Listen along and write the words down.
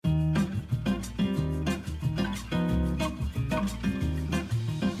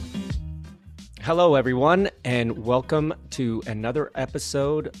Hello, everyone, and welcome to another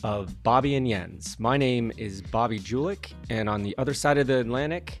episode of Bobby and Jens. My name is Bobby Julich, and on the other side of the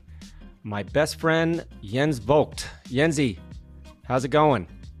Atlantic, my best friend, Jens Vogt. Jensi, how's it going?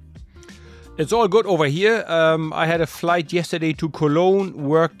 It's all good over here. I had a flight yesterday to Cologne,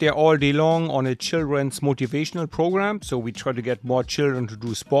 worked there all day long on a children's motivational program. So we try to get more children to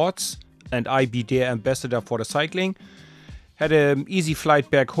do sports, and I be their ambassador for the cycling. Had an easy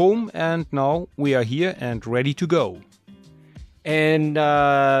flight back home, and now we are here and ready to go. And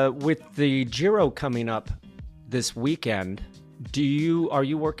with the Giro coming up this weekend, are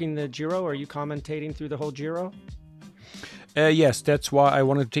you working the Giro? Are you commentating through the whole Giro? Yes, that's why I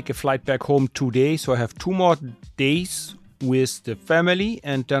want to take a flight back home today. So I have 2 more days with the family,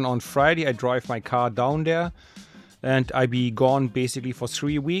 and then on Friday I drive my car down there, and I be gone basically for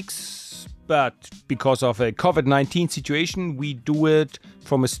 3 weeks. But because of a COVID-19 situation, we do it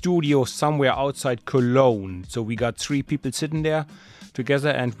from a studio somewhere outside Cologne. So we got 3 people sitting there together,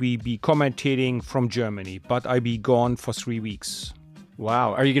 and we be commentating from Germany. But I be gone for 3 weeks.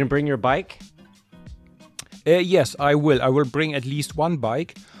 Wow. Are you going to bring your bike? Yes, I will. I will bring at least 1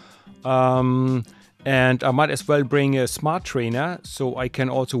 bike. And I might as well bring a smart trainer so I can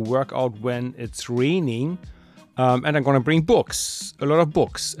also work out when it's raining. And I'm going to bring books, a lot of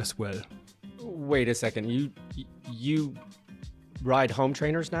books as well. Wait a second. You ride home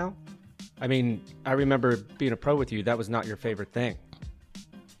trainers now? I mean, I remember being a pro with you. That was not your favorite thing.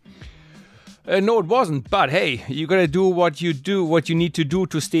 No, it wasn't. But hey, you gotta do what you need to do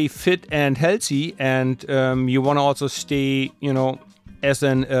to stay fit and healthy, and you want to also stay, as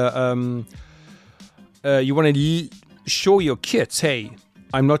an you want to show your kids, hey,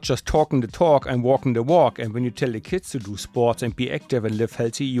 I'm not just talking the talk, I'm walking the walk. And when you tell the kids to do sports and be active and live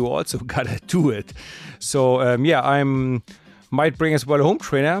healthy, you also gotta do it. So I might bring as well a home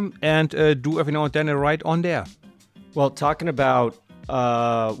trainer and do every now and then a ride on there. Well, talking about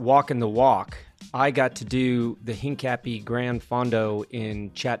walking the walk, I got to do the Hincapie Grand Fondo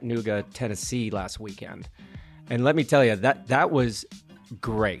in Chattanooga, Tennessee last weekend. And let me tell you, that was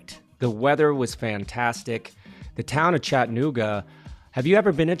great. The weather was fantastic. The town of Chattanooga, have you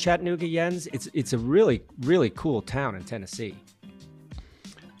ever been to Chattanooga, Jens? It's a really, really cool town in Tennessee.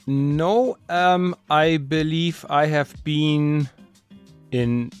 No, I believe I have been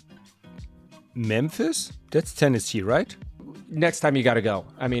in Memphis. That's Tennessee, right? Next time you got to go.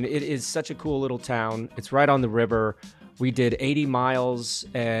 I mean, it is such a cool little town. It's right on the river. We did 80 miles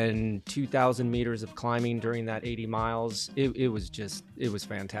and 2,000 meters of climbing during that 80 miles. It was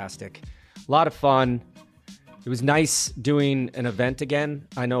fantastic. A lot of fun. It was nice doing an event again.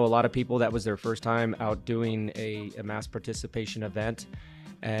 I know a lot of people, that was their first time out doing a mass participation event.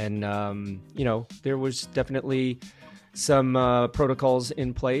 And, there was definitely some protocols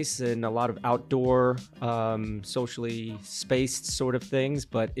in place and a lot of outdoor, socially spaced sort of things.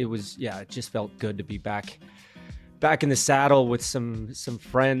 But it just felt good to be back in the saddle with some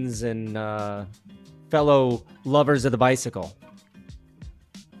friends and fellow lovers of the bicycle.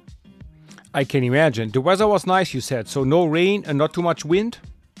 I can imagine. The weather was nice, you said. So no rain and not too much wind?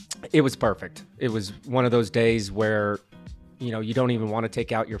 It was perfect. It was one of those days where, you don't even want to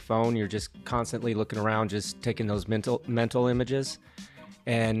take out your phone. You're just constantly looking around, just taking those mental images.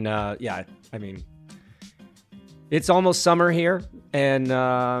 And I mean, it's almost summer here. And,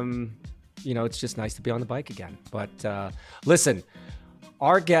 it's just nice to be on the bike again. But listen,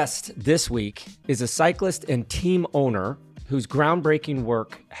 our guest this week is a cyclist and team owner whose groundbreaking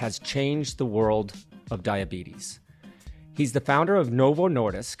work has changed the world of diabetes. He's the founder of Novo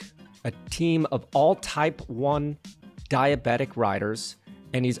Nordisk, a team of all type 1 diabetic riders,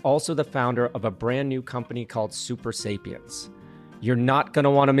 and he's also the founder of a brand new company called Super Sapiens. You're not going to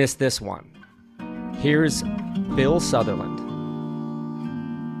want to miss this one. Here's Phil Sutherland.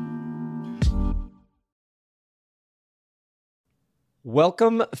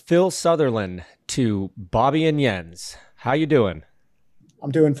 Welcome, Phil Sutherland, to Bobby and Jens. How you doing?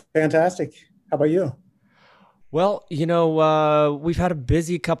 I'm doing fantastic. How about you? Well, we've had a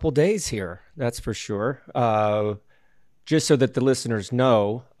busy couple days here, that's for sure. Just so that the listeners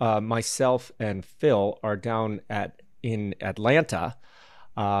know, myself and Phil are down in Atlanta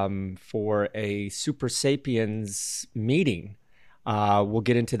for a Super Sapiens meeting. We'll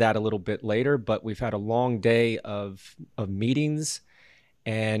get into that a little bit later, but we've had a long day of meetings,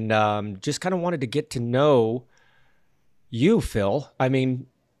 and just kind of wanted to get to know you, Phil. I mean,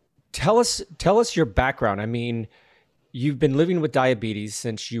 tell us your background. I mean, you've been living with diabetes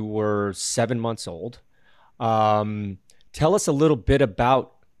since you were 7 months old. Tell us a little bit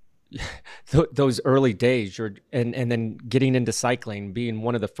about those early days, and then getting into cycling, being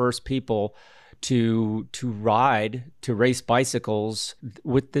one of the first people to race bicycles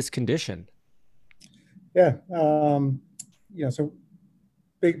with this condition? Yeah. So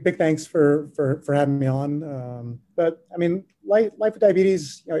big thanks for having me on. But I mean, life with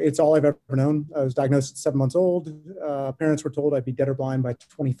diabetes, it's all I've ever known. I was diagnosed at 7 months old. Parents were told I'd be dead or blind by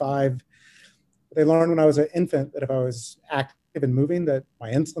 25. They learned when I was an infant that if I was active and moving, that my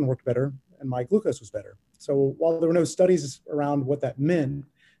insulin worked better and my glucose was better. So while there were no studies around what that meant,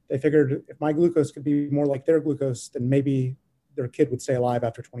 they figured if my glucose could be more like their glucose, then maybe their kid would stay alive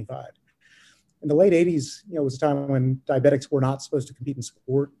after 25. In the late 80s, was a time when diabetics were not supposed to compete in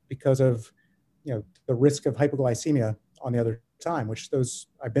sport because of, the risk of hypoglycemia on the other time, which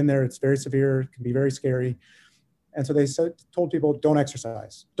I've been there. It's very severe, can be very scary. And so they told people, don't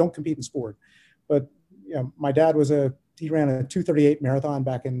exercise, don't compete in sport. But, my dad he ran a 2:38 marathon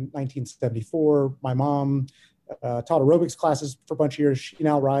back in 1974. My mom taught aerobics classes for a bunch of years.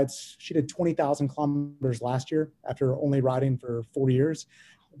 She did 20,000 kilometers last year after only riding for 4 years.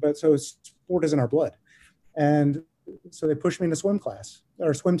 But so sport is in our blood. And so they pushed me into swim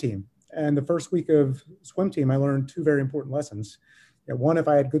team. And the first week of swim team, I learned two very important lessons. One, if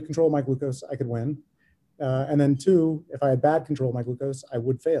I had good control of my glucose, I could win. And then two, if I had bad control of my glucose, I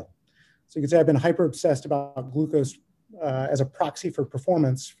would fail. So you can say I've been hyper obsessed about glucose as a proxy for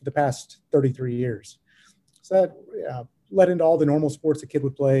performance for the past 33 years. So that led into all the normal sports a kid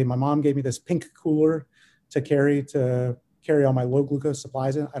would play. My mom gave me this pink cooler to carry all my low glucose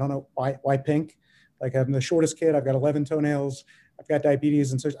supplies in. I don't know why pink. Like, I'm the shortest kid. I've got 11 toenails. I've got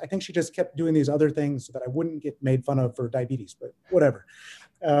diabetes. And so I think she just kept doing these other things so that I wouldn't get made fun of for diabetes, but whatever.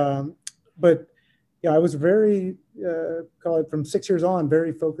 I was very, from 6 years on,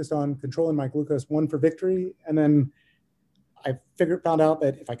 very focused on controlling my glucose, one for victory. And then I found out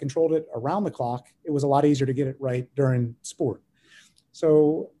that if I controlled it around the clock, it was a lot easier to get it right during sport.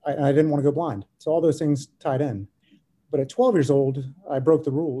 So I didn't want to go blind. So all those things tied in. But at 12 years old, I broke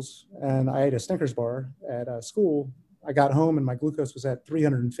the rules and I ate a Snickers bar at school. I got home and my glucose was at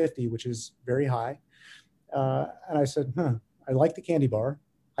 350, which is very high. And I said, I like the candy bar.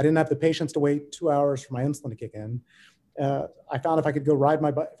 I didn't have the patience to wait 2 hours for my insulin to kick in. I found if I could go ride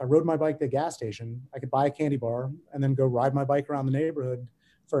my bike, if I rode my bike to a gas station, I could buy a candy bar and then go ride my bike around the neighborhood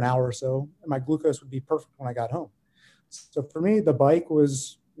for an hour or so, and my glucose would be perfect when I got home. So for me, the bike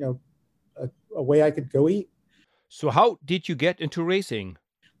was, a way I could go eat. So how did you get into racing?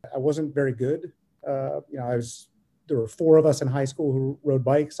 I wasn't very good. There were 4 of us in high school who rode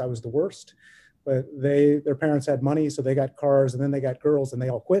bikes. I was the worst, but their parents had money, so they got cars, and then they got girls, and they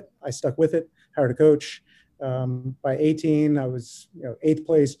all quit. I stuck with it, hired a coach. By 18, I was 8th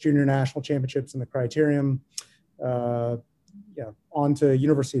place junior national championships in the criterium. On to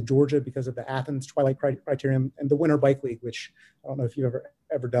University of Georgia because of the Athens Twilight Criterium and the Winter Bike League, which I don't know if you've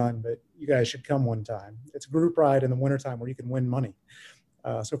ever done, but you guys should come one time. It's a group ride in the wintertime where you can win money.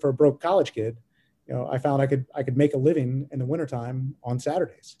 So for a broke college kid, I found I could make a living in the wintertime on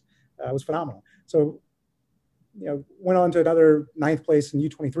Saturdays. It was phenomenal. So, went on to another 9th place in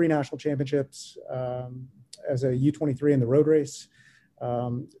U23 national championships as a U23 in the road race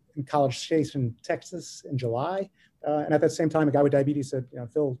in College Station, Texas in July. And at that same time, a guy with diabetes said,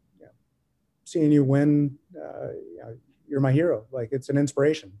 Phil, seeing you win, you're my hero. Like, it's an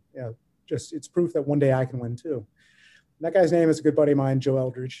inspiration. It's proof that one day I can win too. And that guy's name is a good buddy of mine, Joe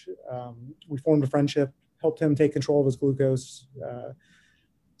Eldridge. We formed a friendship, helped him take control of his glucose.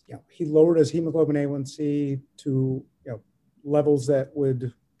 He lowered his hemoglobin A1C to levels that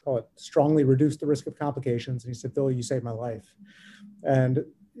would strongly reduce the risk of complications. And he said, Phil, you saved my life. And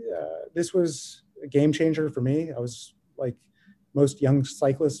this was a game changer for me. I was like most young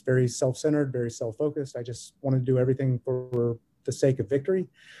cyclists, very self-centered, very self-focused. I just wanted to do everything for the sake of victory.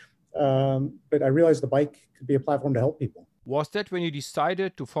 But I realized the bike could be a platform to help people. Was that when you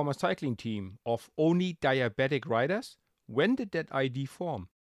decided to form a cycling team of only diabetic riders? When did that idea form?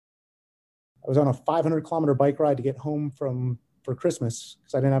 I was on a 500-kilometer bike ride to get home for Christmas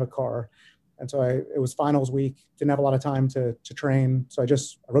because I didn't have a car. And so it was finals week, didn't have a lot of time to train. So I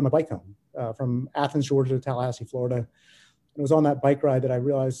rode my bike home from Athens, Georgia to Tallahassee, Florida. And it was on that bike ride that I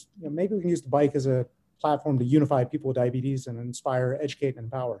realized, maybe we can use the bike as a platform to unify people with diabetes and inspire, educate, and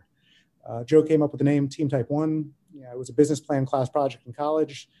empower. Joe came up with the name Team Type 1. It was a business plan class project in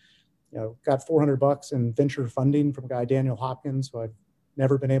college. Got $400 in venture funding from a guy, Daniel Hopkins, who I've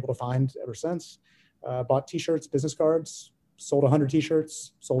never been able to find ever since. Bought t-shirts, business cards, sold 100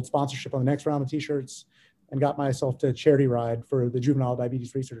 t-shirts, sold sponsorship on the next round of t-shirts, and got myself to a charity ride for the Juvenile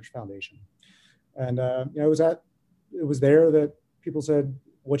Diabetes Research Foundation. And it was there that people said,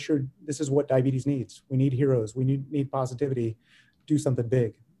 this is what diabetes needs. We need heroes. We need positivity. Do something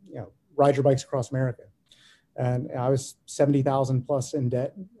big. Ride Your Bikes Across America. And I was 70,000 plus in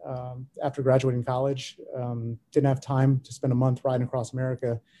debt after graduating college. Didn't have time to spend a month riding across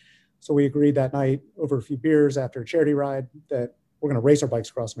America. So we agreed that night over a few beers after a charity ride that we're going to race our bikes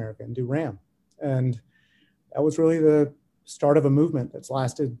across America and do RAM. And that was really the start of a movement that's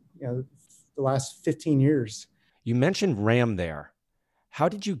lasted, the last 15 years. You mentioned RAM there. How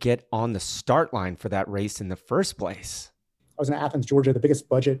did you get on the start line for that race in the first place? I was in Athens, Georgia. The biggest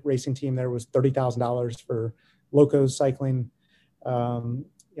budget racing team there was $30,000 for locos cycling.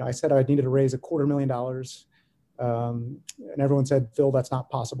 I said I needed to raise $250,000. And everyone said, Phil, that's not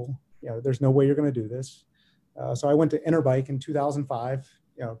possible. There's no way you're going to do this. So I went to Interbike in 2005,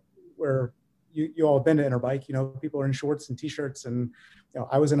 where you all have been to Interbike, people are in shorts and t-shirts. And,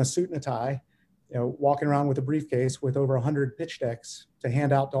 I was in a suit and a tie, walking around with a briefcase with over 100 pitch decks to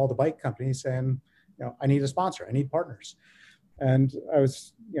hand out to all the bike companies saying, I need a sponsor, I need partners. And I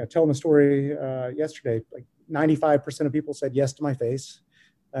was, telling the story yesterday, like 95% of people said yes to my face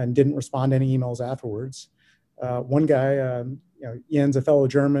and didn't respond to any emails afterwards. One guy, Jens, a fellow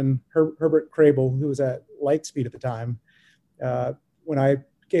German, Herbert Krabel, who was at Lightspeed at the time, when I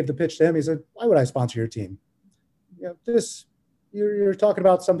gave the pitch to him, he said, why would I sponsor your team? You're talking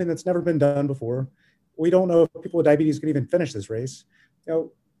about something that's never been done before. We don't know if people with diabetes can even finish this race.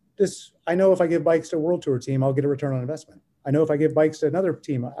 I know if I give bikes to a World Tour team, I'll get a return on investment. I know if I give bikes to another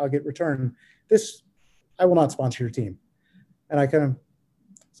team, I'll get return. I will not sponsor your team. And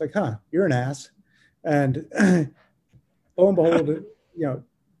it's like, you're an ass. And lo and behold,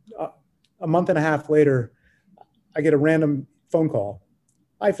 a month and a half later, I get a random phone call.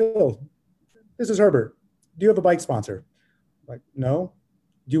 Hi, Phil, this is Herbert. Do you have a bike sponsor? I'm like, no.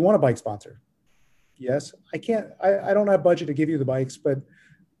 Do you want a bike sponsor? Yes. I don't have budget to give you the bikes, but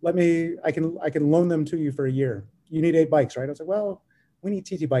I can loan them to you for a year. You need 8 bikes, right? I was like, well, we need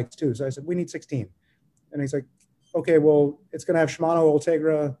TT bikes too. So I said, we need 16. And he's like, okay, well, it's going to have Shimano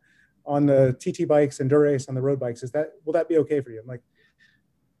Ultegra on the TT bikes and Dura-Ace on the road bikes. Will that be okay for you? I'm like,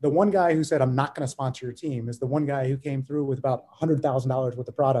 the one guy who said, I'm not going to sponsor your team is the one guy who came through with about $100,000 worth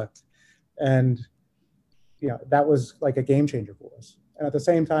of product. And, that was like a game changer for us. And at the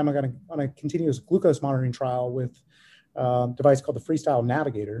same time, I got on a continuous glucose monitoring trial with a device called the Freestyle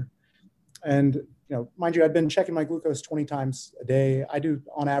Navigator. And, mind you, I've been checking my glucose 20 times a day. I do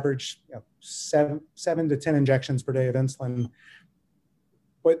on average, 7 to 10 injections per day of insulin.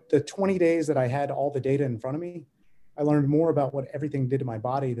 But the 20 days that I had all the data in front of me, I learned more about what everything did to my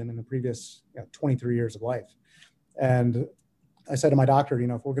body than in the previous 23 years of life. And I said to my doctor, if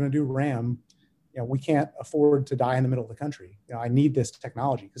we're going to do RAM, we can't afford to die in the middle of the country. I need this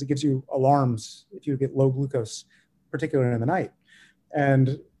technology because it gives you alarms if you get low glucose, particularly in the night.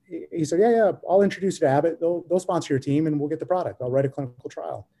 And he said, yeah, I'll introduce you to Abbott. They'll sponsor your team and we'll get the product. I'll write a clinical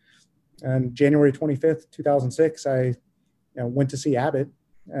trial. And January 25th, 2006, I went to see Abbott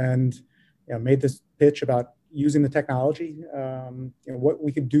and made this pitch about using the technology, what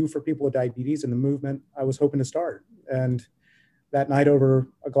we could do for people with diabetes and the movement I was hoping to start. And that night over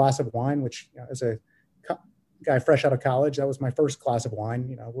a glass of wine, which as a guy fresh out of college, that was my first glass of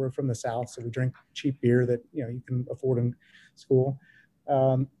wine. We're from the South, so we drink cheap beer that, you can afford in school.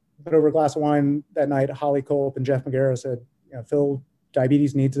 But over a glass of wine that night, Holly Culp and Jeff McGarrett said, Phil,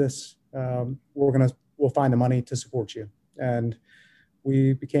 diabetes needs this. We'll find the money to support you. And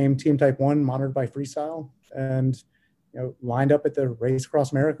we became Team Type 1, monitored by Freestyle, and lined up at the Race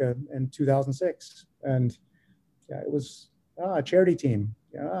Across America in 2006. And it was a charity team.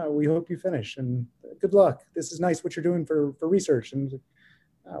 We hope you finish, and good luck. This is nice what you're doing for research. And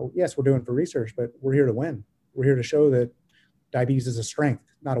yes, we're doing for research, but we're here to win. We're here to show that diabetes is a strength,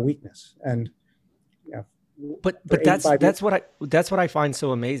 not a weakness. And but that's what I find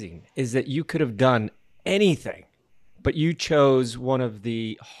so amazing is that you could have done anything, but you chose one of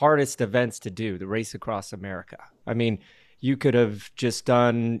the hardest events to do, the Race Across America. I mean, you could have just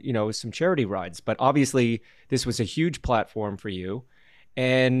done, some charity rides, but obviously this was a huge platform for you.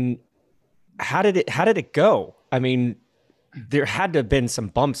 And how did it go? I mean, there had to have been some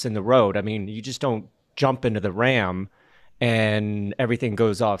bumps in the road. I mean, you just don't jump into the RAM and everything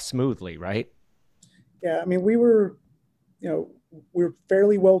goes off smoothly, right? Yeah, I mean, we were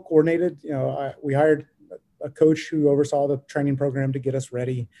fairly well coordinated. We hired a coach who oversaw the training program to get us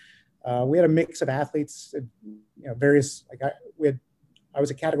ready. We had a mix of athletes, various. I was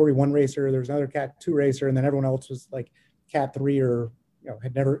a Category 1 racer. There was another Cat 2 racer, and then everyone else was like Cat 3 or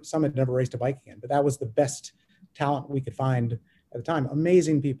had never raced a bike again. But that was the best talent we could find at the time.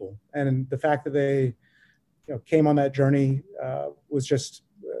 Amazing people, and the fact that they came on that journey was just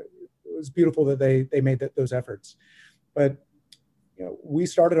it was beautiful that they made those efforts. But we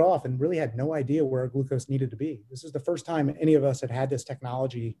started off and really had no idea where our glucose needed to be. This is the first time any of us had this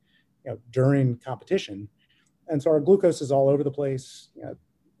technology, during competition. And so our glucose is all over the place.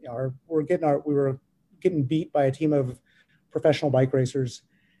 We were getting beat by a team of professional bike racers.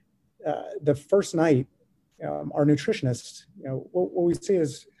 The first night, our nutritionist, what we see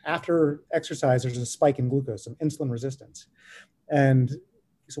is after exercise, there's a spike in glucose, some insulin resistance. And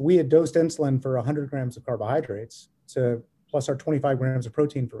so we had dosed insulin for 100 grams of carbohydrates plus our 25 grams of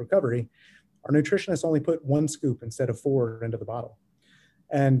protein for recovery. Our nutritionist only put 1 scoop instead of 4 into the bottle.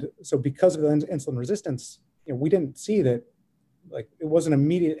 And so because of the insulin resistance, we didn't see that, it wasn't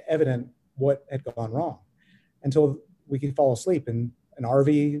immediate evident what had gone wrong until we could fall asleep in an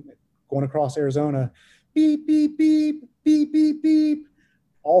RV going across Arizona. Beep, beep, beep, beep, beep, beep.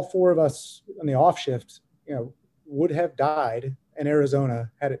 All 4 of us on the off shift, would have died in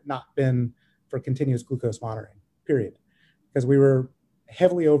Arizona had it not been for continuous glucose monitoring, period. Because we were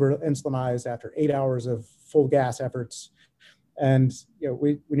heavily over insulinized after 8 hours of full gas efforts. And,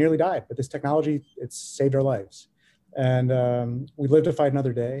 we nearly died, but this technology, it's saved our lives. And we lived to fight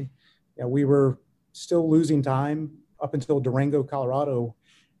another day. We were still losing time up until Durango, Colorado.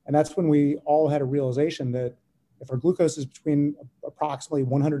 And that's when we all had a realization that if our glucose is between approximately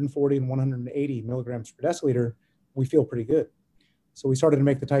 140 and 180 milligrams per deciliter, we feel pretty good. So we started to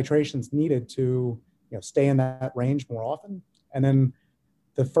make the titrations needed to, stay in that range more often. And then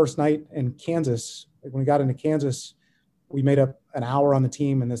the first night in Kansas, when we got into Kansas, we made up an hour on the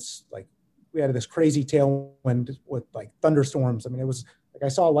team, and we had this crazy tailwind with thunderstorms. I mean, it was I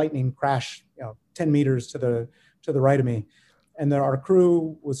saw lightning crash, 10 meters to the right of me. And then our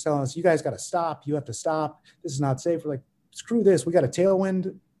crew was telling us, you guys got to stop. You have to stop. This is not safe. We're like, screw this. We got a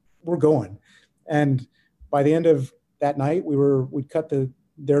tailwind. We're going. And by the end of that night, we'd cut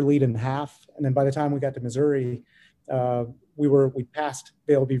their lead in half. And then by the time we got to Missouri, we passed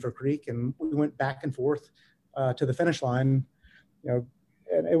Vail Beaver Creek, and we went back and forth to the finish line.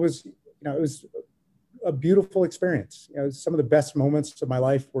 And it was a beautiful experience. Some of the best moments of my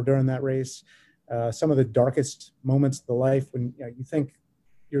life were during that race. Some of the darkest moments of the life when you think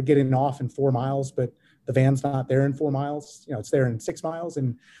you're getting off in 4 miles, but the van's not there in 4 miles. It's there in 6 miles,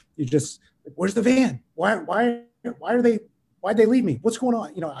 and you just, where's the van? Why'd they leave me? What's going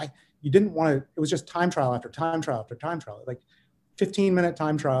on? You didn't want to. It was just time trial after time trial after time trial, 15-minute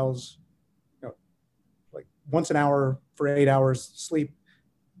time trials, once an hour for 8 hours, sleep,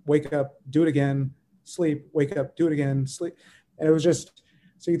 wake up, do it again, sleep, wake up, do it again, sleep. And it was just,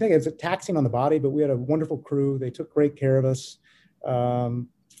 so you think it's taxing on the body, but we had a wonderful crew. They took great care of us. And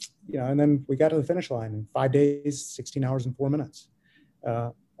then we got to the finish line in 5 days, 16 hours and 4 minutes,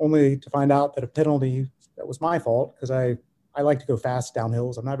 only to find out that a penalty that was my fault, because I like to go fast down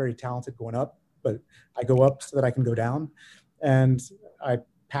hills. I'm not very talented going up, but I go up so that I can go down. And I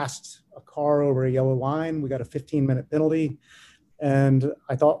passed a car over a yellow line. We got a 15-minute penalty. And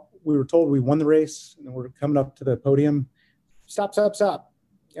we were told we won the race, and we're coming up to the podium. Stop.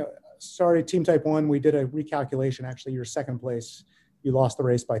 Sorry, Team Type 1, we did a recalculation. Actually, you're second place. You lost the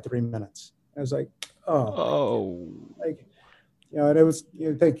race by 3 minutes. I was like, and it was,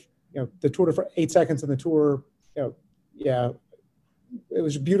 the Tour for 8 seconds in the Tour, it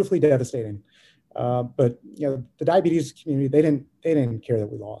was beautifully devastating. But the diabetes community, they didn't care that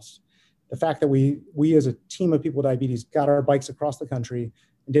we lost. The fact that we as a team of people with diabetes got our bikes across the country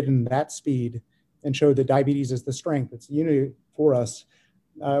and did it in that speed and showed that diabetes is the strength, it's the unity for us,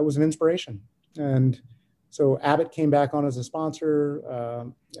 it was an inspiration. And so Abbott came back on as a sponsor.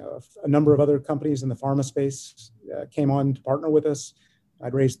 A number of other companies in the pharma space came on to partner with us.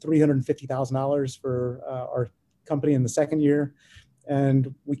 I'd raised $350,000 for our company in the second year.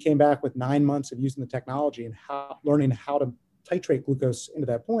 And we came back with 9 months of using the technology and learning how to titrate glucose into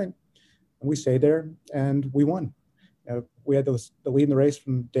that point. And we stayed there and we won. We had the lead in the race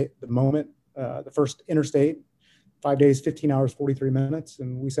from the moment, the first interstate, 5 days, 15 hours, 43 minutes.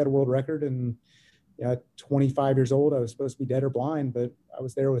 And we set a world record. And at 25 years old, I was supposed to be dead or blind, but I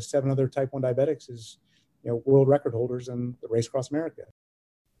was there with 7 other type 1 diabetics as world record holders in the race across America.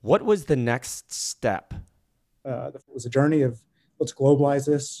 What was the next step? It was a journey of, let's globalize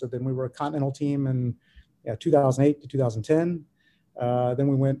this. So then we were a continental team in 2008 to 2010. Then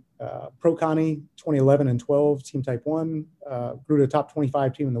we went Pro Conti 2011 and 12, Team Type 1, grew to a top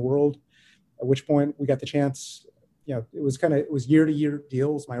 25 team in the world, at which point we got the chance. It was year-to-year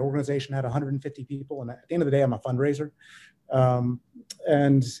deals. My organization had 150 people, and at the end of the day, I'm a fundraiser.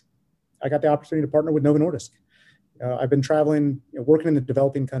 And I got the opportunity to partner with Novo Nordisk. I've been traveling, working in the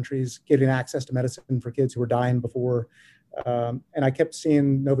developing countries, getting access to medicine for kids who were dying before. And I kept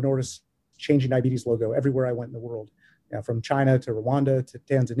seeing Novo Nordisk changing diabetes logo everywhere I went in the world. from China to Rwanda to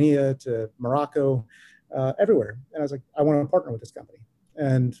Tanzania to Morocco, everywhere. And I was like, I want to partner with this company,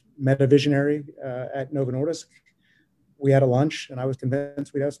 and met a visionary at Novo Nordisk. We had a lunch, and I was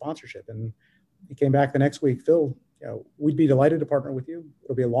convinced we'd have sponsorship. And he came back the next week, Phil, we'd be delighted to partner with you.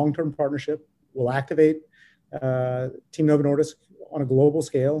 It'll be a long-term partnership. We'll activate Team Novo Nordisk on a global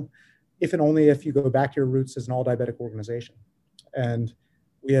scale, if and only if you go back to your roots as an all-diabetic organization. And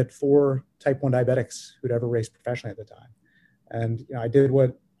we had 4 type 1 diabetics who'd ever raced professionally at the time. And I did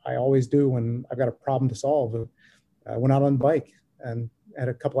what I always do when I've got a problem to solve. I went out on the bike and had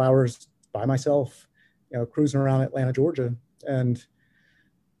a couple hours by myself, cruising around Atlanta, Georgia, and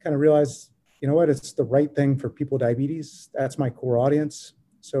kind of realized, it's the right thing for people with diabetes. That's my core audience.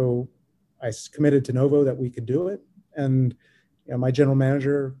 So I committed to Novo that we could do it. And my general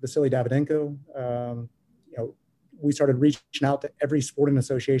manager, Vasily Davydenko, we started reaching out to every sporting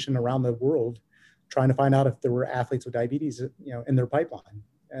association around the world, trying to find out if there were athletes with diabetes, in their pipeline.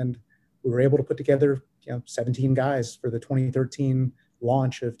 And we were able to put together, 17 guys for the 2013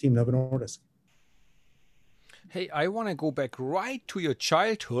 launch of Team Novo Nordisk. Hey, I want to go back right to your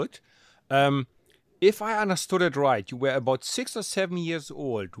childhood. If I understood it right, you were about 6 or 7 years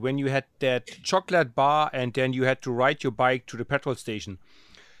old when you had that chocolate bar and then you had to ride your bike to the petrol station.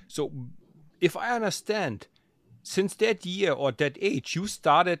 So if I understand, since that year or that age, you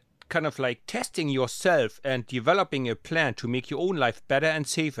started kind of like testing yourself and developing a plan to make your own life better and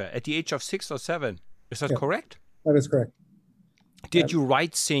safer at the age of 6 or 7. Is that correct? That is correct. Did you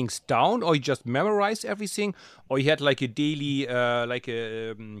write things down, or you just memorize everything, or you had like a daily, like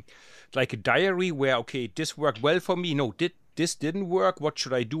a diary where, okay, this worked well for me. No, this didn't work. What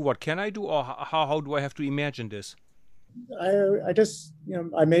should I do? What can I do? Or how do I have to imagine this? I just,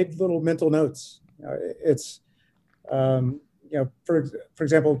 I made little mental notes. For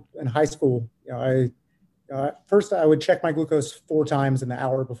example, in high school, first I would check my glucose 4 times in the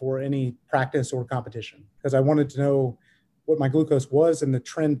hour before any practice or competition, because I wanted to know what my glucose was and the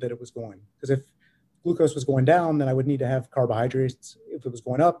trend that it was going. Because if glucose was going down, then I would need to have carbohydrates. If it was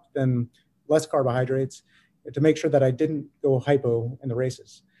going up, then less carbohydrates, to make sure that I didn't go hypo in the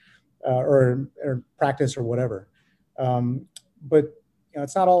races or practice or whatever. But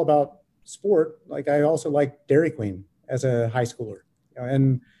it's not all about sport. Like, I also liked Dairy Queen as a high schooler,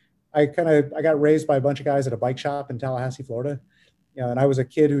 and I got raised by a bunch of guys at a bike shop in Tallahassee, Florida. And I was a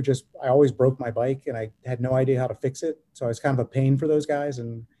kid who I always broke my bike, and I had no idea how to fix it. So I was kind of a pain for those guys,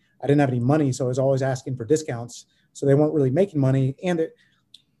 and I didn't have any money. So I was always asking for discounts. So they weren't really making money.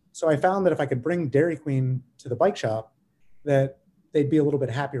 So I found that if I could bring Dairy Queen to the bike shop, that they'd be a little bit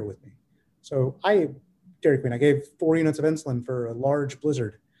happier with me. So Dairy Queen, I gave 4 units of insulin for a large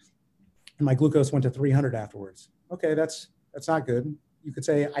blizzard, and my glucose went to 300 afterwards. Okay, that's not good. You could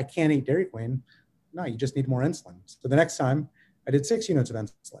say, I can't eat Dairy Queen. No, you just need more insulin. So the next time I did 6 units of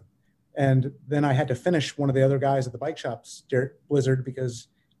insulin. And then I had to finish one of the other guys at the bike shop's blizzard because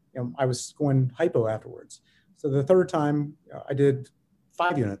I was going hypo afterwards. So the third time I did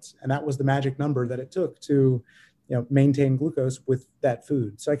 5 units, and that was the magic number that it took to maintain glucose with that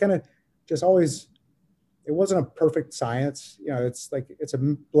food. So I kind of just always, it wasn't a perfect science. It's a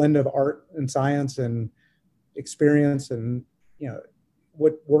blend of art and science and experience, and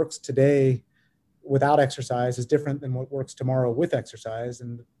what works today without exercise is different than what works tomorrow with exercise,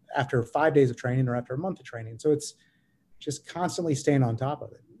 and after 5 days of training or after a month of training. So it's just constantly staying on top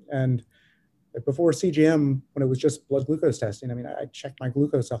of it. And before CGM, when it was just blood glucose testing, I checked my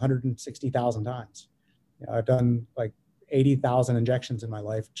glucose 160,000 times. I've done like 80,000 injections in my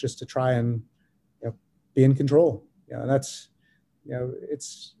life just to try and be in control. And that's,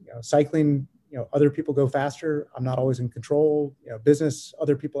 it's cycling. Other people go faster. I'm not always in control. Business,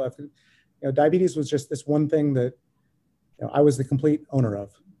 other people have. Diabetes was just this one thing that I was the complete owner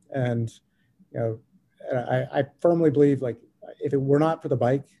of. And I firmly believe, like, if it were not for the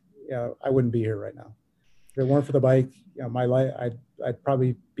bike, I wouldn't be here right now. If it weren't for the bike, my life, I'd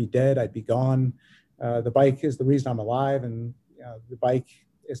probably be dead. I'd be gone. The bike is the reason I'm alive, and the bike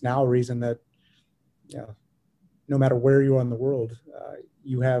is now a reason that no matter where you are in the world,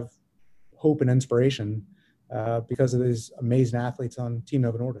 you have hope and inspiration because of these amazing athletes on Team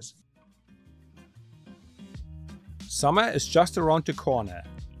Novo Nordisk. Summer is just around the corner,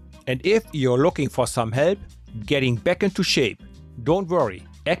 and if you're looking for some help getting back into shape, don't worry,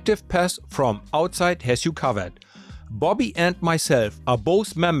 ActivePath from Outside has you covered. Bobby and myself are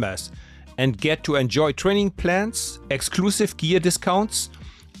both members and get to enjoy training plans, exclusive gear discounts,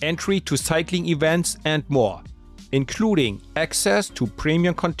 entry to cycling events and more, including access to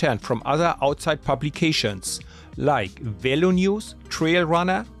premium content from other Outside publications like VeloNews, Trail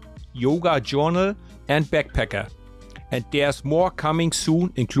Runner, Yoga Journal and Backpacker. And there's more coming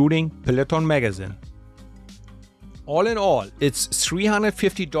soon, including Peloton Magazine. All in all, it's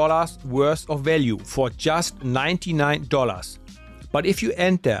 $350 worth of value for just $99. But if you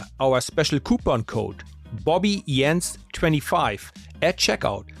enter our special coupon code BobbyJens25 at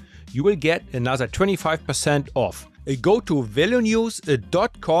checkout, you will get another 25% off. Go to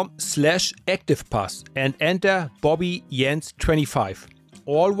velonews.com/activepass and enter BobbyJens25,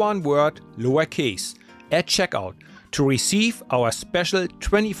 all one word, lowercase, at checkout to receive our special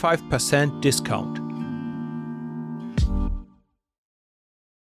 25% discount.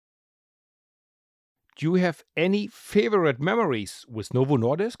 Do you have any favorite memories with Novo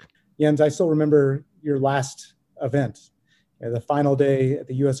Nordisk? Jens, I still remember your last event, the final day at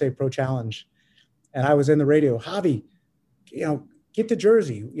the USA Pro Challenge. And I was in the radio, Javi, get to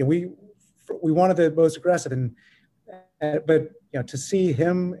Jersey. We wanted the most aggressive, but to see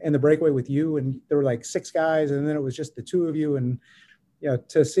him in the breakaway with you, and there were like 6 guys, and then it was just the 2 of you, and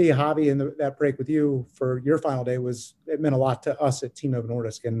to see Javi in that break with you for your final day it meant a lot to us at Team Novo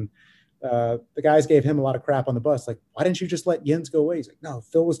Nordisk. And the guys gave him a lot of crap on the bus, like, why didn't you just let Jens go away? He's like, no,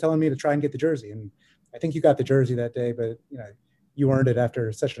 Phil was telling me to try and get the jersey, and I think you got the jersey that day, but you earned it after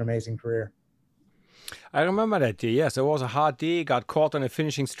such an amazing career. I remember that day. Yes, it was a hard day. Got caught on a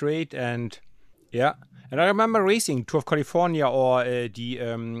finishing straight, and I remember racing Tour of California or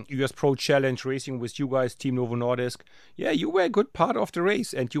the US Pro Challenge, racing with you guys, Team Novo Nordisk. Yeah, you were a good part of the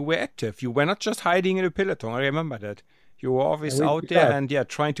race, and you were active. You were not just hiding in a peloton. I remember that. You were always out there and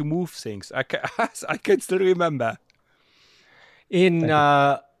trying to move things. I can still remember. In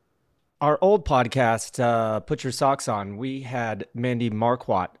our old podcast, Put Your Socks On, we had Mandy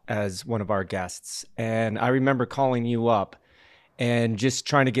Marquardt as one of our guests. And I remember calling you up and just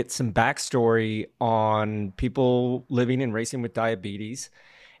trying to get some backstory on people living and racing with diabetes.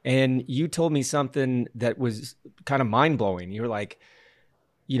 And you told me something that was kind of mind-blowing. You were like,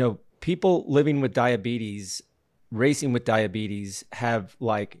 people living with diabetes, racing with diabetes, have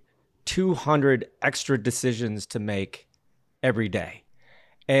like 200 extra decisions to make every day.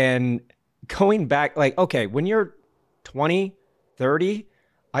 And going back, like, okay, when you're 20, 30,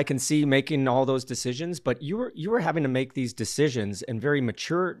 I can see making all those decisions, but you were having to make these decisions, and very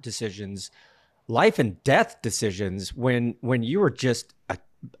mature decisions, life and death decisions, when you were just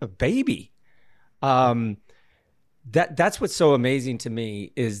a baby. That's what's so amazing to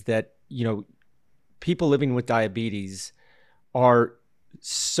me, is that, people living with diabetes are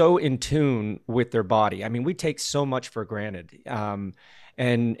so in tune with their body. I mean, we take so much for granted.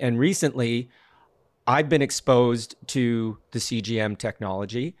 And recently, I've been exposed to the CGM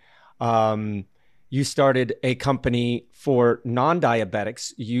technology. You started a company for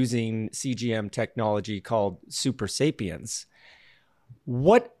non-diabetics using CGM technology called Super Sapiens.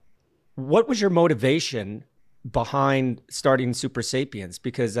 What was your motivation behind starting Super Sapiens?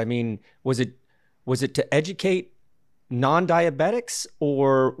 Because, I mean, was it to educate non-diabetics,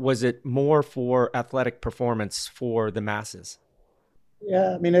 or was it more for athletic performance for the masses?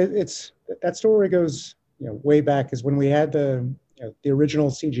 Yeah, I mean, it's that story goes way back, is when we had the original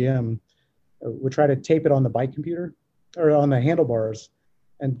CGM. We try to tape it on the bike computer or on the handlebars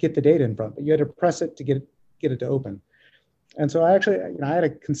and get the data in front, but you had to press it to get it to open. And so I actually, I had a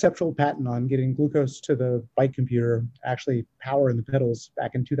conceptual patent on getting glucose to the bike computer, actually powering the pedals,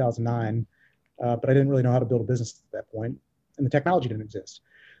 back in 2009. But I didn't really know how to build a business at that point, and the technology didn't exist.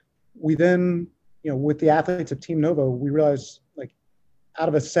 We then, with the athletes of Team Novo, we realized, like, out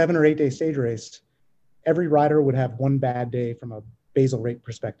of a 7 or 8 day stage race, every rider would have one bad day from a basal rate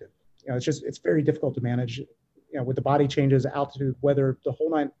perspective. It's very difficult to manage, with the body changes, altitude, weather, the whole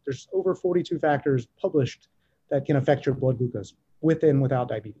nine. There's over 42 factors published that can affect your blood glucose with and without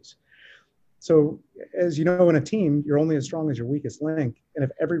diabetes. So, as you know, in a team, you're only as strong as your weakest link. And if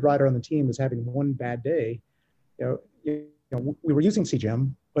every rider on the team is having one bad day, we were using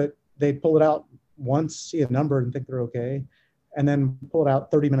CGM, but they'd pull it out once, see a number, and think they're okay, and then pull it out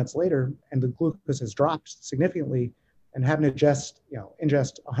 30 minutes later, and the glucose has dropped significantly, and having to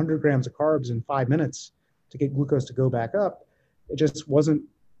ingest 100 grams of carbs in 5 minutes to get glucose to go back up, it just wasn't.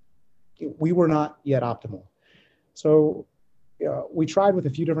 We were not yet optimal. So we tried with a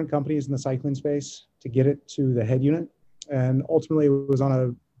few different companies in the cycling space to get it to the head unit. And ultimately, it was on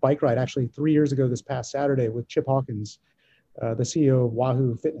a bike ride, actually 3 years ago this past Saturday, with Chip Hawkins, the CEO of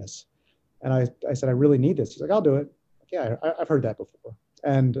Wahoo Fitness. And I said, I really need this. He's like, I'll do it. Like, yeah, I've heard that before.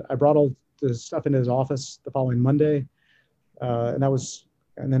 And I brought all the stuff into his office the following Monday. And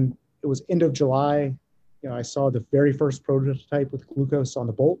then it was end of July. I saw the very first prototype with glucose on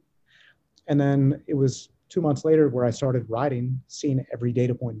the Bolt. And then it was 2 months later where I started riding, seeing every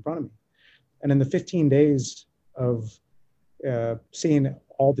data point in front of me. And in the 15 days of seeing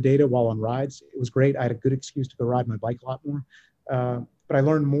all the data while on rides. It was great. I had a good excuse to go ride my bike a lot more. But I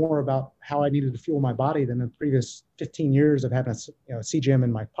learned more about how I needed to fuel my body than the previous 15 years of having a CGM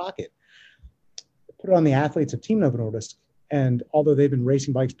in my pocket. I put it on the athletes of Team Novo Nordisk, and although they've been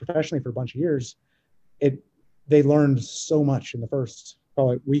racing bikes professionally for a bunch of years, they learned so much in the first,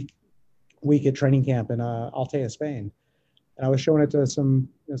 call it week at training camp in Altea, Spain. And I was showing it to some.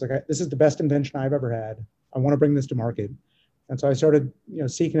 I was like, this is the best invention I've ever had. I want to bring this to market. And so I started,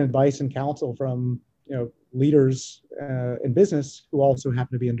 seeking advice and counsel from, leaders in business who also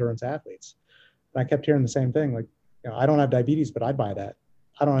happen to be endurance athletes. And I kept hearing the same thing, like, I don't have diabetes, but I'd buy that.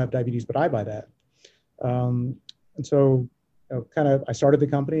 I don't have diabetes, but I buy that. And so, I started the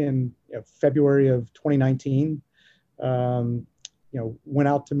company in February of 2019. Went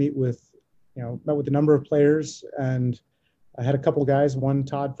out to meet with a number of players, and I had a couple of guys. One,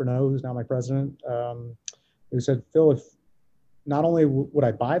 Todd Furneaux, who's now my president, who said, Phil, if not only would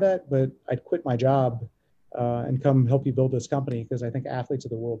I buy that, but I'd quit my job and come help you build this company because I think athletes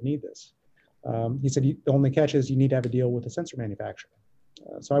of the world need this. He said, the only catch is you need to have a deal with a sensor manufacturer.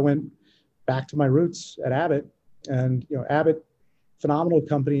 So I went back to my roots at Abbott, and Abbott, phenomenal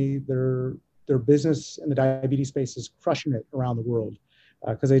company. Their business in the diabetes space is crushing it around the world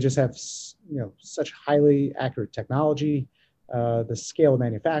because they just have such highly accurate technology. The scale of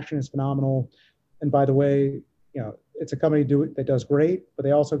manufacturing is phenomenal. And by the way, it's a company that does great, but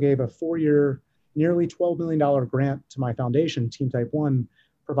they also gave a 4-year, nearly $12 million grant to my foundation, Team Type 1,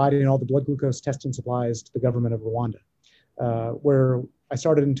 providing all the blood glucose testing supplies to the government of Rwanda, where I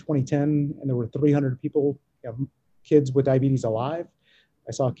started in 2010, and there were 300 people, kids with diabetes alive.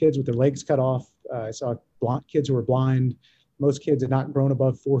 I saw kids with their legs cut off. I saw kids who were blind. Most kids had not grown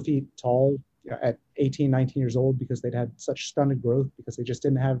above 4 feet tall at 18, 19 years old because they'd had such stunted growth because they just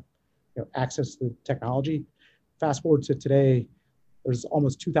didn't have access to the technology. Fast forward to today, there's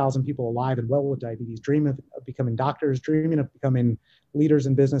almost 2,000 people alive and well with diabetes, dreaming of becoming doctors, dreaming of becoming leaders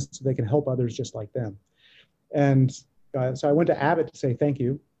in business so they can help others just like them. And so I went to Abbott to say thank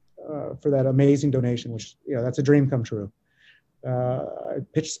you for that amazing donation, which, that's a dream come true. I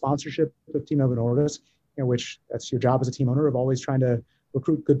pitched sponsorship with Team Novo Nordisk, which that's your job as a team owner of always trying to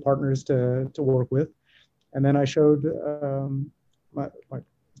recruit good partners to work with. And then I showed my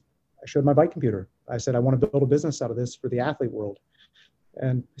bike computer. I said, I want to build a business out of this for the athlete world.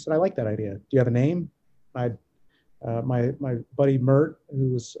 And he said, I like that idea. Do you have a name? My buddy Mert,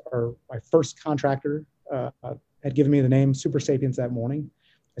 who was my first contractor, had given me the name Super Sapiens that morning.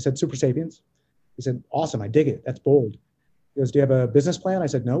 I said, Super Sapiens. He said, awesome. I dig it. That's bold. He goes, do you have a business plan? I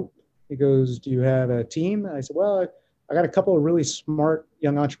said, nope. He goes, do you have a team? I said, well, I got a couple of really smart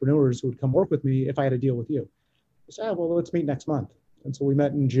young entrepreneurs who would come work with me if I had a deal with you. He said, well, let's meet next month. And so we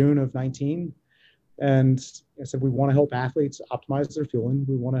met in June of 19. And I said, we want to help athletes optimize their fueling.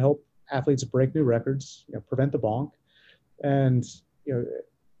 We want to help athletes break new records, prevent the bonk. And,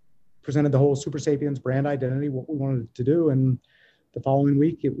 presented the whole Super Sapiens brand identity, what we wanted to do. And the following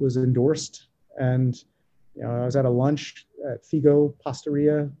week, it was endorsed. And, I was at a lunch at Figo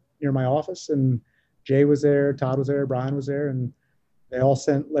Pastaria near my office, and Jay was there, Todd was there, Brian was there, and they all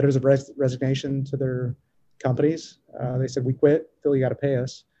sent letters of resignation to their companies. They said, we quit. Phil, you got to pay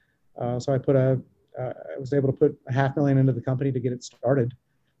us. So I was able to put $500,000 into the company to get it started.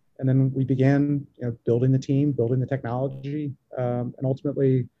 And then we began building the team, building the technology, and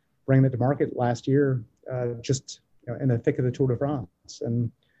ultimately bringing it to market last year, just in the thick of the Tour de France.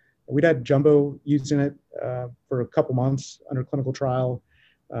 And we'd had Jumbo using it for a couple months under clinical trial.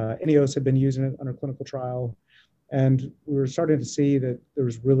 Ineos had been using it under clinical trial. And we were starting to see that there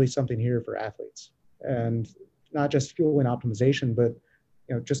was really something here for athletes. And not just fueling optimization, but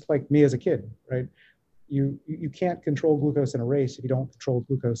just like me as a kid, right? You can't control glucose in a race if you don't control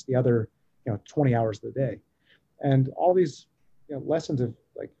glucose the other 20 hours of the day. And all these lessons of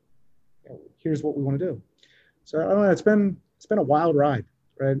like, here's what we want to do. So I don't know, it's been a wild ride,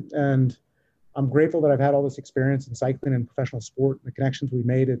 right? And I'm grateful that I've had all this experience in cycling and professional sport, and the connections we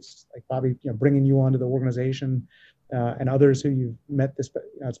made. It's like Bobby, bringing you onto the organization and others who you've met.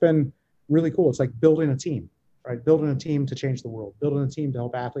 It's been really cool. It's like building a team, right? Building a team to change the world, building a team to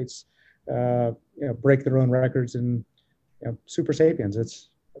help athletes, break their own records. And Super Sapiens, it's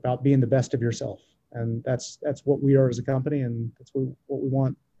about being the best of yourself. And that's what we are as a company. And that's what we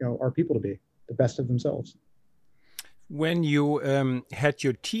want, our people to be, the best of themselves. When you had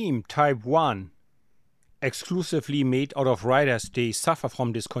your team Type 1 exclusively made out of riders, they suffer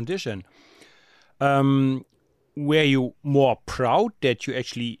from this condition. Were you more proud that you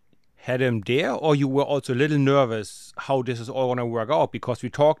actually had him there, or you were also a little nervous how this is all going to work out? Because we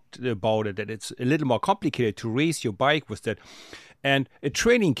talked about it, that it's a little more complicated to race your bike with that. And a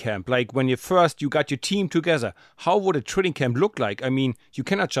training camp, like when you got your team together, how would a training camp look like? I mean, you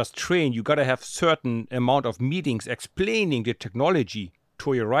cannot just train, you got to have certain amount of meetings explaining the technology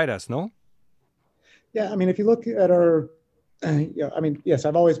to your riders, no? Yeah, I mean, if you look at our, yes,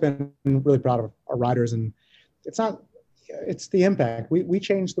 I've always been really proud of our riders, and it's the impact. We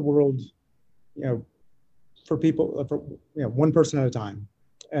change the world, for people, one person at a time.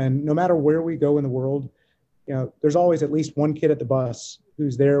 And no matter where we go in the world, there's always at least one kid at the bus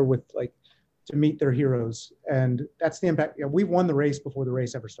who's there with to meet their heroes. And that's the impact. We won the race before the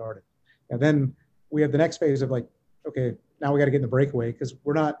race ever started. And then we have the next phase of okay, now we got to get in the breakaway, because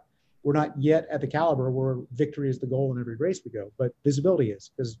we're not yet at the caliber where victory is the goal in every race we go, but visibility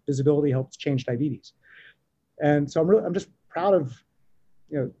is, because visibility helps change diabetes. And so I'm just proud of,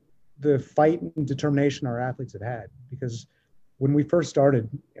 the fight and determination our athletes have had, because when we first started,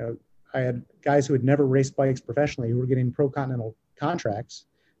 I had guys who had never raced bikes professionally who were getting pro-continental contracts,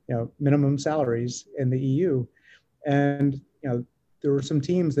 minimum salaries in the EU. And, there were some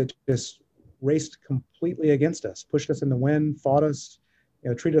teams that just raced completely against us, pushed us in the wind, fought us,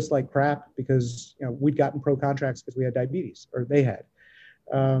 treated us like crap because, we'd gotten pro contracts because we had diabetes, or they had.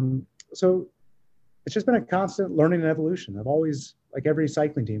 So it's just been a constant learning and evolution. I've always, like every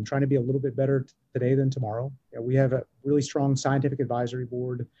cycling team, trying to be a little bit better today than tomorrow. We have a really strong scientific advisory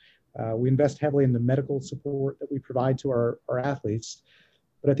board. We invest heavily in the medical support that we provide to our athletes.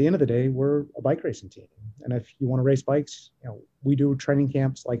 But at the end of the day, we're a bike racing team. And if you want to race bikes, we do training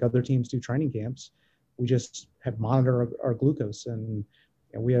camps like other teams do training camps. We just have monitor our glucose, and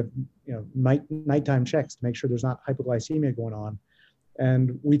we have nighttime checks to make sure there's not hypoglycemia going on.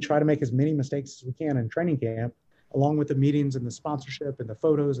 And we try to make as many mistakes as we can in training camp, along with the meetings and the sponsorship and the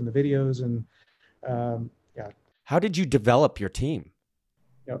photos and the videos. And How did you develop your team?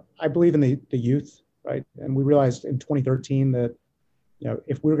 I believe in the youth, right? And we realized in 2013 that,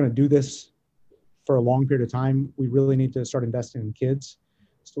 if we were going to do this for a long period of time, we really need to start investing in kids.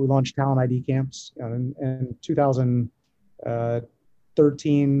 So we launched Talent ID camps in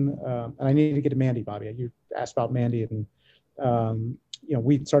 2013. And I need to get to Mandy, Bobby. You asked about Mandy, and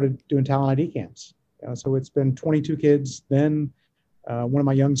we started doing Talent ID camps. So it's been 22 kids. Then one of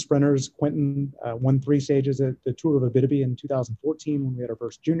my young sprinters, Quentin, won 3 stages at the Tour of Abitibi in 2014 when we had our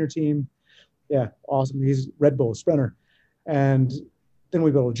first junior team. Yeah, awesome. He's Red Bull sprinter. And then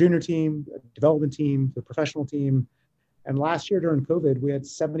we built a junior team, a development team, the professional team. And last year during COVID, we had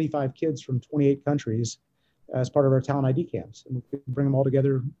 75 kids from 28 countries as part of our Talent ID camps. And we could bring them all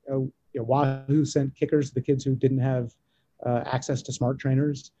together. Wahoo sent kickers to the kids who didn't have access to smart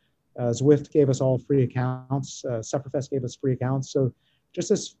trainers. Zwift gave us all free accounts. Sufferfest gave us free accounts. So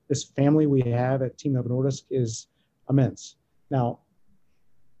just this family we have at Team Novo Nordisk is immense. Now,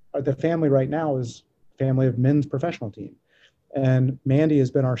 the family right now is a family of men's professional team. And Mandy has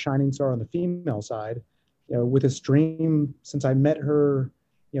been our shining star on the female side, with this dream since I met her,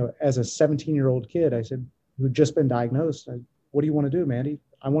 as a 17-year-old kid. I said, who'd just been diagnosed, what do you want to do, Mandy?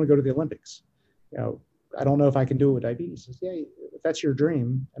 I want to go to the Olympics. I don't know if I can do it with diabetes. I said, yeah, if that's your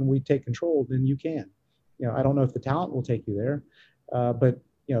dream and we take control, then you can. I don't know if the talent will take you there, but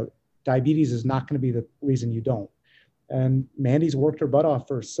diabetes is not going to be the reason you don't. And Mandy's worked her butt off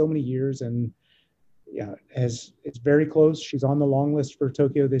for so many years, and it's very close. She's on the long list for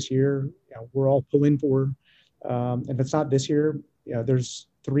Tokyo this year. We're all pulling for her. If it's not this year, there's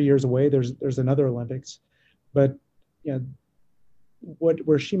 3 years away. There's another Olympics, but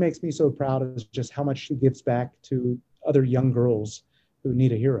where she makes me so proud is just how much she gives back to other young girls who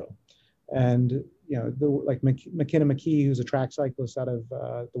need a hero. And like McKenna McKee, who's a track cyclist out of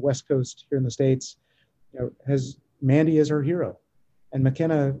the West Coast here in the States, has Mandy as her hero. And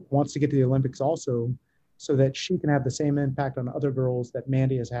McKenna wants to get to the Olympics also, so that she can have the same impact on other girls that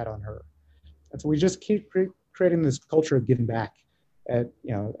Mandy has had on her. And so we just keep creating this culture of giving back at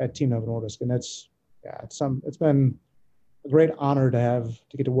Team Novo Nordisk. And it's been a great honor to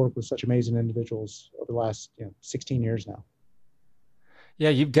get to work with such amazing individuals over the last 16 years now. Yeah,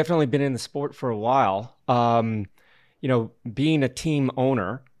 you've definitely been in the sport for a while. Being a team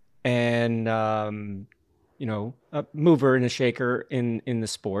owner and a mover and a shaker in the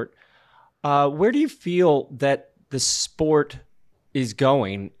sport. Where do you feel that the sport is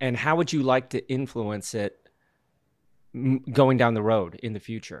going, and how would you like to influence it going down the road in the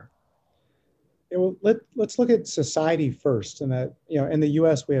future? Yeah, well, let's look at society first. And that, in the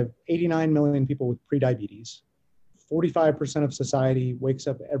U.S., we have 89 million people with prediabetes. 45% of society wakes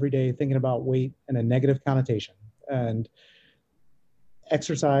up every day thinking about weight and a negative connotation. And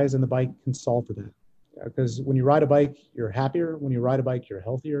exercise and the bike can solve for that. Because when you ride a bike, you're happier. When you ride a bike, you're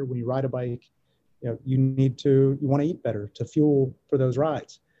healthier. When you ride a bike, you want to eat better to fuel for those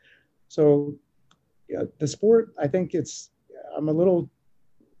rides. So the sport, I think I'm a little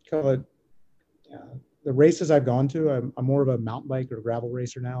kind of the races I've gone to, I'm more of a mountain bike or gravel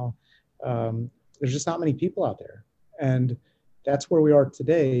racer now. There's just not many people out there. And that's where we are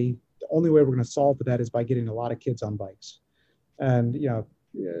today. The only way we're going to solve for that is by getting a lot of kids on bikes. And,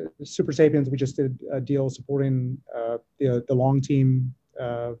 Super Sapiens, we just did a deal supporting the long team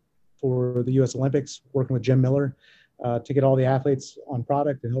for the U.S. Olympics, working with Jim Miller to get all the athletes on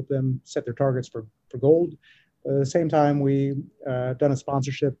product and help them set their targets for gold. At the same time, we done a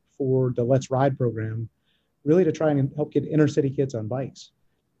sponsorship for the Let's Ride program, really to try and help get inner city kids on bikes.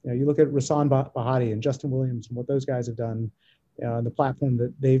 You look at Rasan Bahati and Justin Williams and what those guys have done, and the platform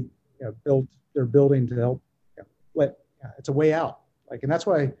that they've built, they're building to help it's a way out. And that's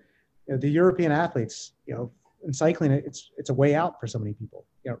why the European athletes, in cycling, it's a way out for so many people,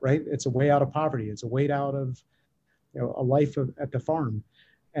 right? It's a way out of poverty. It's a way out of, a life at the farm.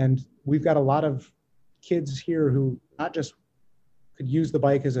 And we've got a lot of kids here who not just could use the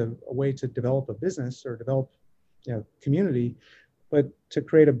bike as a way to develop a business or develop, community, but to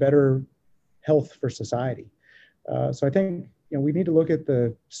create a better health for society. So I think, we need to look at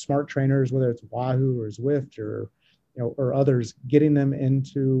the smart trainers, whether it's Wahoo or Zwift or others, getting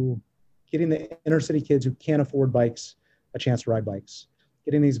the inner city kids who can't afford bikes a chance to ride bikes,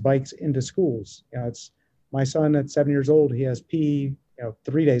 getting these bikes into schools. It's my son at 7 years old. He has PE,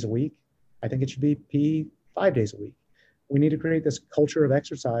 3 days a week. I think it should be PE 5 days a week. We need to create this culture of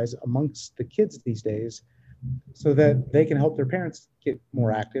exercise amongst the kids these days so that they can help their parents get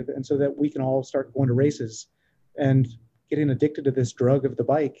more active, and so that we can all start going to races and getting addicted to this drug of the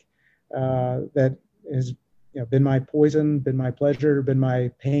bike that has been my poison, been my pleasure, been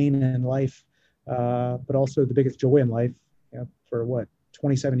my pain in life, but also the biggest joy in life for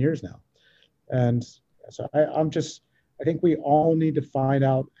 27 years now. And so I think we all need to find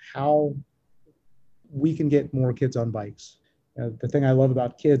out how we can get more kids on bikes. The thing I love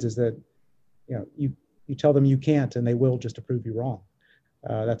about kids is that, you tell them you can't, and they will, just to prove you wrong.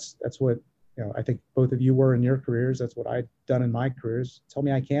 That's what, I think both of you were in your careers. That's what I've done in my careers. Tell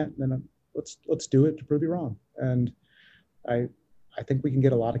me I can't, then let's do it to prove you wrong. And I think we can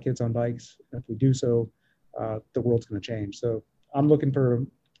get a lot of kids on bikes. If we do so, the world's going to change. So I'm looking for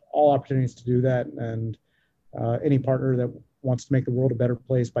all opportunities to do that. And any partner that wants to make the world a better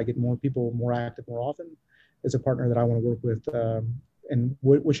place by getting more people more active more often is a partner that I want to work with in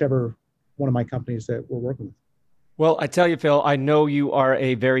whichever one of my companies that we're working with. Well, I tell you, Phil, I know you are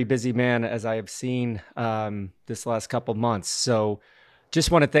a very busy man, as I have seen this last couple months. So just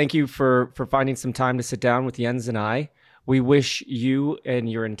want to thank you for finding some time to sit down with Jens and I. We wish you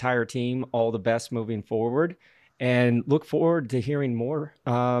and your entire team all the best moving forward, and look forward to hearing more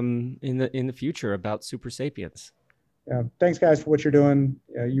in the future about Super Sapiens. Thanks, guys, for what you're doing.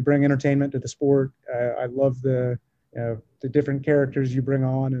 You bring entertainment to the sport. I love the different characters you bring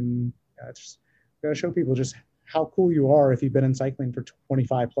on, and it's got to show people just how cool you are if you've been in cycling for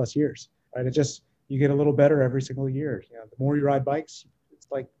 25 plus years. Right? You get a little better every single year. The more you ride bikes, it's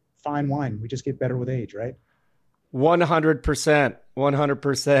like fine wine. We just get better with age, right? 100%.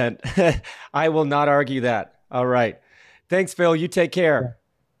 100%. I will not argue that. All right. Thanks, Phil. You take care.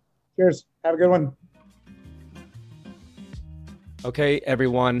 Yeah. Cheers. Have a good one. Okay,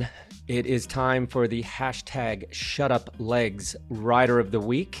 everyone. It is time for the hashtag #ShutUpLegs Rider of the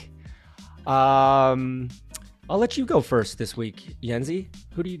Week. I'll let you go first this week, Yenzi.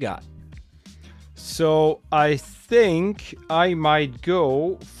 Who do you got? So I think I might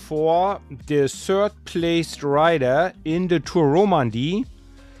go for the third placed rider in the Tour Romandie,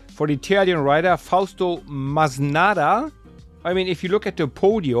 for the Italian rider Fausto Masnada. I mean, if you look at the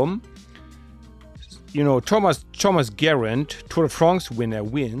podium, Thomas Geraint, Tour de France winner,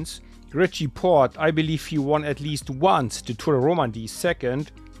 wins. Richie Porte, I believe he won at least once the Tour de Romandie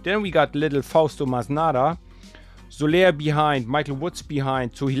second. Then we got little Fausto Masnada. Soler behind, Michael Woods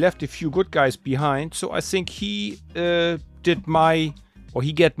behind, so he left a few good guys behind. So I think he get my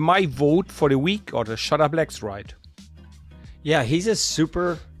vote for the week, or the #ShutUpLegs ride. Yeah, he's a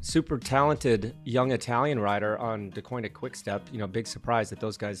super talented young Italian rider on Deceuninck Quick-Step. Big surprise that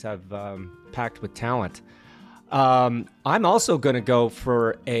those guys have packed with talent. I'm also going to go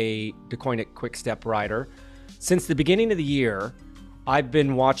for a Deceuninck Quick-Step rider. Since the beginning of the year, I've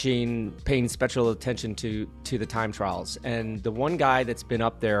been paying special attention to the time trials. And the one guy that's been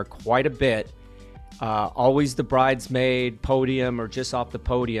up there quite a bit, always the bridesmaid, podium, or just off the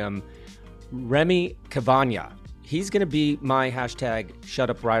podium, Remy Cavagna. he's going to be my hashtag Shut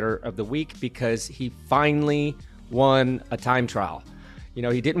Up Rider of the week because he finally won a time trial. You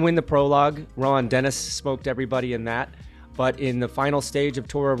know, he didn't win the prologue. Rohan Dennis smoked everybody in that. But in the final stage of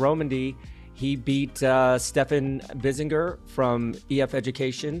Tour of Romandy, he beat Stefan Bizinger from EF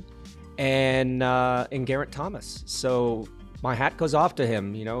Education and Geraint Thomas. So my hat goes off to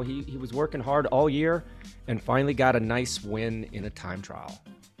him. You know, he was working hard all year and finally got a nice win in a time trial.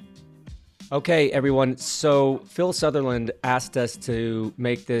 Okay, everyone. So Phil Sutherland asked us to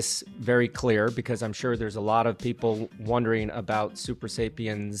make this very clear because I'm sure there's a lot of people wondering about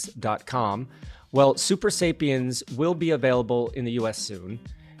supersapiens.com. Well, Super Sapiens will be available in the US soon.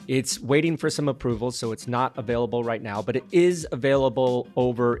 It's waiting for some approvals, so it's not available right now, but it is available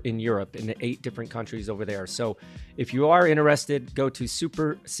over in Europe in the 8 different countries over there. So if you are interested, go to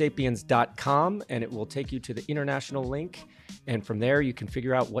supersapiens.com and it will take you to the international link. And from there, you can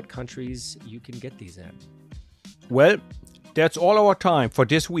figure out what countries you can get these in. Well, that's all our time for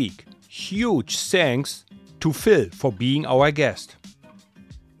this week. Huge thanks to Phil for being our guest.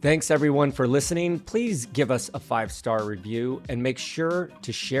 Thanks everyone for listening. Please give us a 5-star review and make sure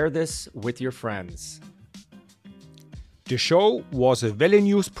to share this with your friends. The show was a Valley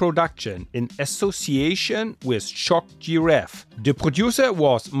News production in association with Shock Giraffe. The producer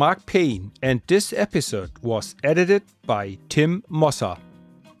was Mark Payne and this episode was edited by Tim Mosser.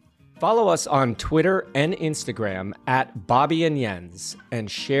 Follow us on Twitter and Instagram at Bobby and Jens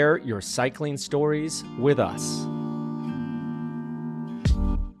and share your cycling stories with us.